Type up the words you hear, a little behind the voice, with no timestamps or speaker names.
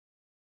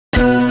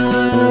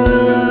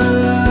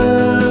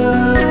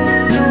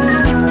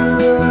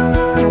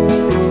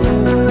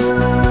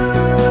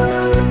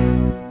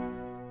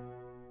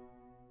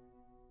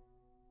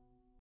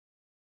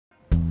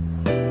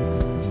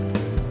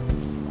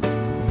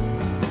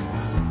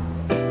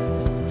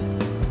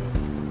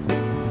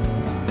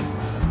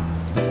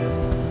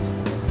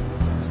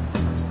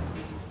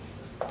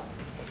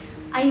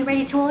Are you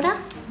ready to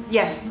order?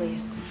 Yes,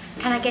 please.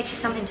 Can I get you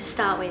something to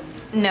start with?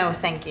 No,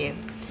 thank you.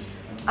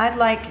 I'd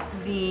like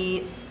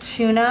the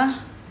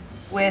tuna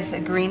with a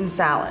green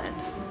salad.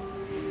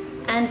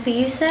 And for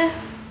you, sir?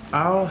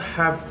 I'll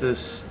have the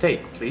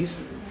steak, please.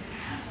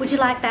 Would you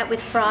like that with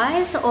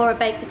fries or a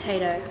baked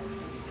potato?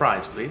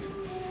 Fries, please.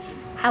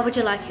 How would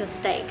you like your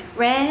steak?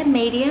 Rare,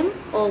 medium,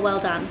 or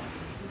well done?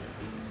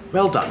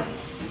 Well done.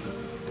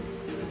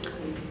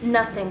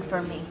 Nothing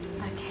for me.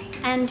 Okay.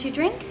 And to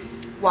drink?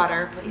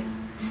 Water, please.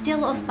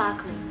 Still or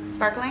sparkling?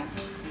 Sparkling?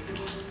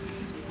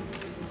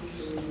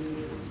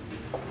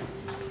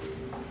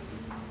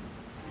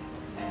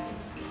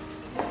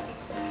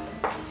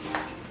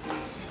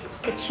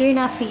 The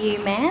tuna for you,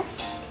 ma'am.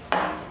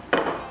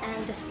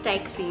 And the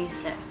steak for you,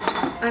 sir.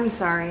 I'm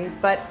sorry,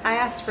 but I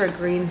asked for a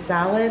green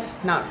salad,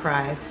 not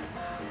fries.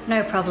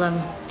 No problem.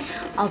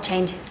 I'll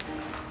change it.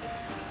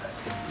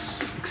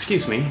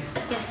 Excuse me.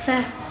 Yes,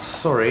 sir.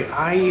 Sorry,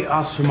 I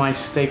asked for my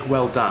steak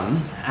well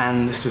done,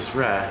 and this is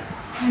rare.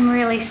 I'm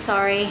really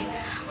sorry.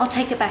 I'll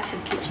take it back to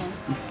the kitchen.